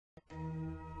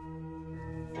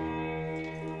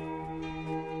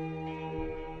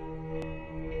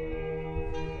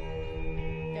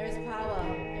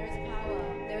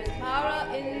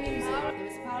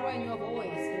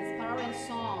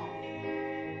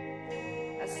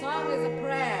song is a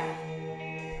prayer.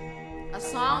 A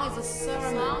song is a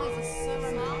sermon.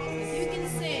 If you can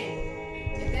sing,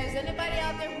 if there's anybody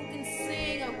out there who can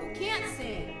sing or who can't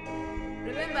sing,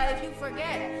 remember, if you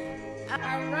forget,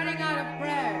 I'm running out of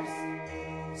prayers.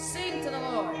 Sing to the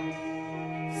Lord.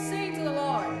 Sing to the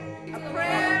Lord. A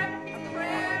prayer,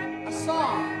 a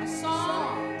song, a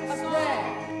prayer.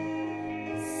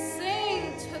 Sing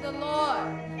to the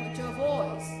Lord with your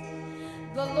voice.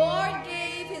 The Lord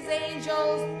gave his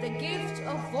angels the gift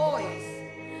of voice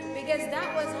because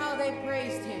that was how they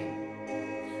praised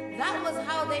him. That was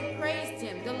how they praised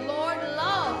him. The Lord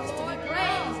loves to be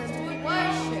praised and to be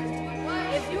worshipped.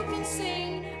 If you can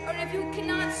sing, or if you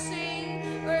cannot sing,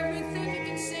 or if you think you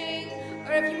can sing,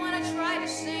 or if you want to try to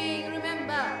sing,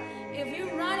 remember, if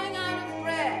you're running out of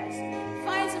prayers,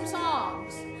 find some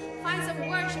songs. Find some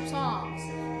worship songs.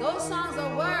 Those songs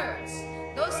are words.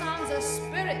 Those songs are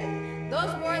spirit.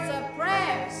 Those words are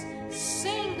prayers.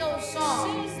 Sing those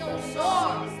songs. The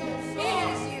Lord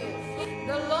hears you.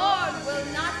 The Lord will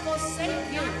not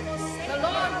forsake you. The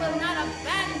Lord will not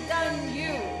abandon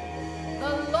you.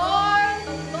 The Lord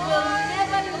will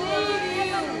never leave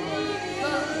you.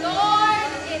 The Lord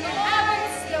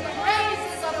inhabits the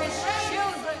praises of his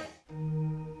children.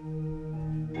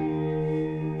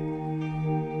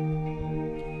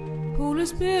 Holy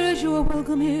Spirit, you are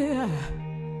welcome here.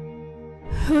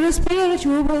 Holy Spirit,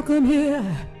 you are welcome here.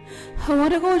 I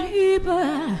want to go deeper.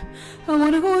 I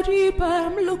want to go deeper.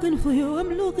 I'm looking for you.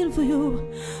 I'm looking for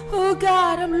you. Oh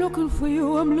God, I'm looking for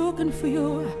you. I'm looking for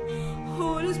you.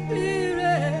 Holy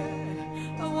Spirit,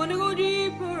 I want to go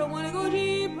deeper. I want to go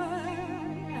deeper.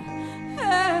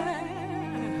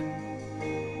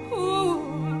 Oh,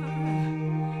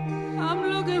 I'm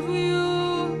looking for you.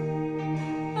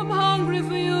 I'm hungry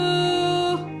for you.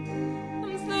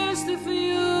 I'm thirsty for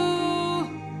you.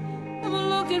 I'm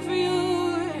looking for you.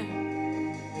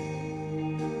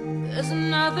 There's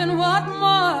nothing what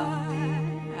more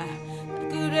that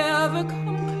could ever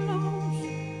come close.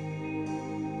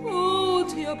 Oh,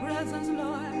 to your presence,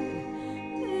 Lord.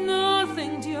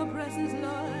 Nothing to your presence,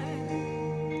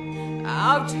 Lord.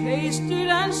 I've tasted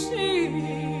and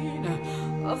seen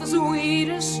of the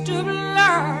sweetest of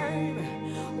love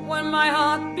when my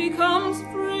heart becomes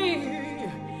free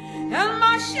and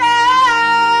my shame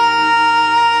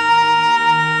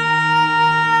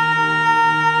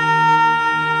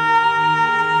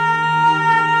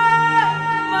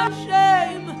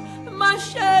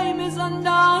is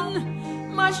undone.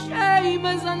 My shame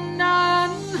is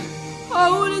undone.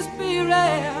 Holy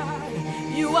Spirit,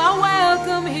 you are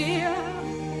welcome here.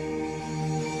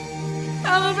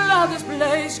 Come and flood this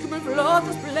place. Come and flood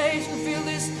this place and feel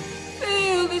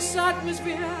this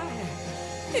atmosphere.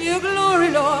 Your glory,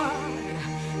 Lord.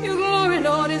 Your glory,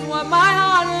 Lord, is what my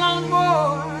heart longs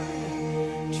for.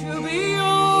 To be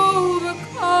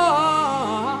overcome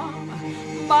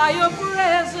by your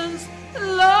presence,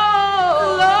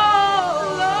 Lord.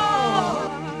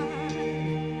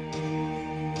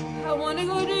 I want to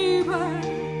go deeper.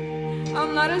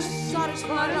 I'm not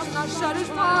satisfied. I'm not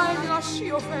satisfied till I see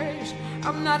your face.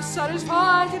 I'm not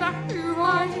satisfied till I hear your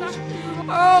voice.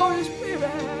 Holy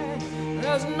Spirit,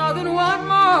 there's nothing one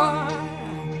more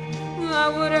that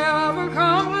would ever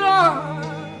come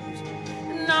close.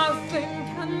 Nothing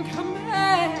can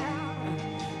compare.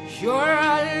 You're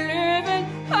a living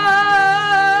heart.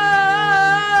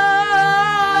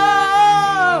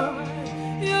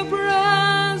 Your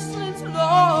presence,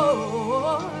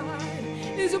 Lord,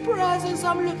 is a presence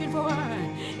I'm looking for.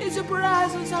 It's a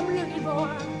presence I'm looking for.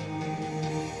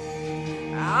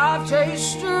 I've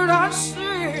tasted and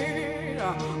seen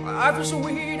of the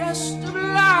sweetest of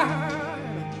love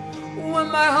when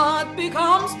my heart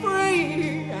becomes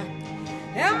free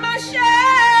and my shame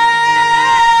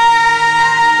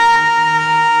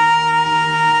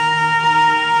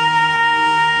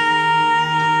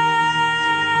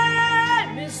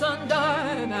is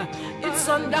undone. It's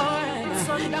undone.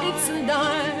 It's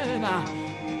undone.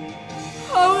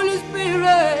 Holy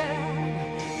Spirit,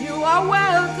 you are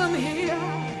welcome here.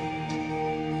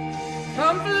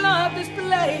 Come flood this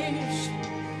place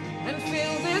and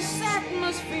fill this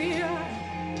atmosphere.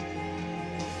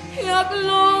 Your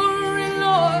glory,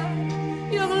 Lord,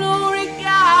 your glory,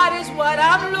 God, is what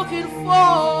I'm looking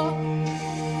for.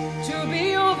 To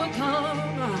be overcome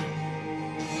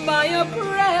by your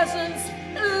presence,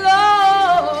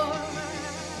 Lord.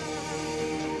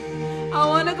 I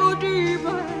want to go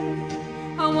deeper.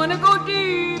 I want to go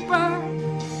deeper.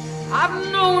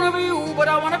 I've known of you, but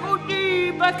I want to go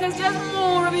deeper, because there's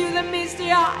more of you than meets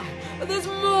the eye. There's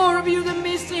more of you than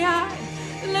meets the eye.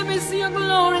 Let me see your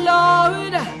glory,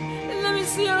 Lord. Let me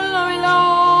see your glory,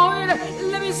 Lord.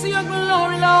 Let me see your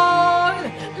glory, Lord.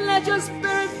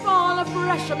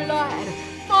 on me, Lord.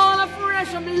 Fall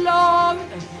afresh on me, Lord.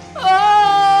 Oh,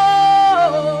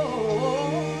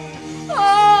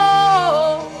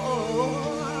 oh,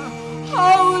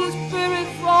 Holy Spirit,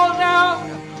 fall down.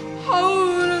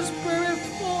 Holy Spirit,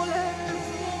 fall down.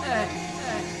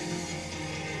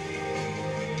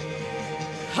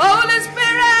 Holy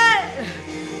Spirit,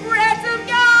 breath of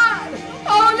God.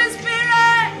 Holy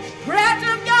Spirit, breath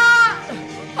of God.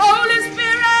 Holy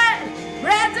Spirit,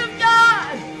 breath of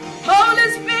God. Holy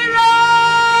Spirit.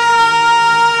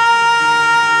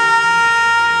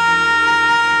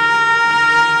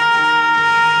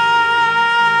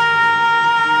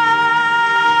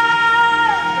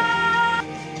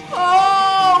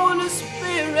 Holy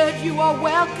Spirit, you are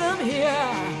welcome here.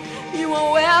 You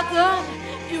are welcome.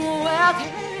 You are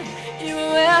welcome. You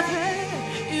are welcome.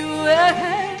 You are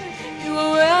welcome. You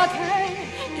are welcome.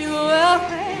 You are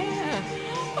welcome.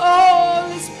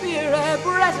 Holy Spirit,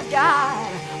 breath of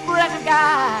God, breath of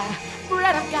God,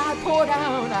 breath of God, pour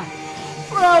down,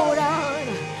 pour down,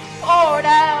 pour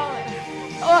down,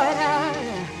 pour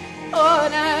down, pour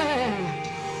down.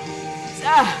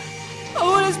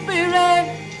 Holy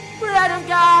Spirit, breath of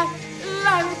God,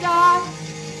 life of God.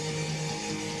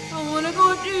 I want to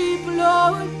go deep,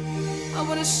 Lord. I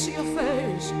want to see your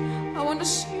face. I want to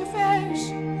see your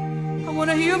face. I want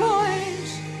to hear your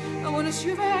voice. I want to see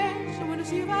your face. I want to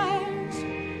see your face.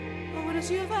 I want to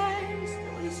see your face.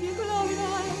 I want to see your glory,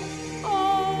 Lord.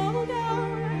 Oh,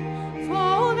 down.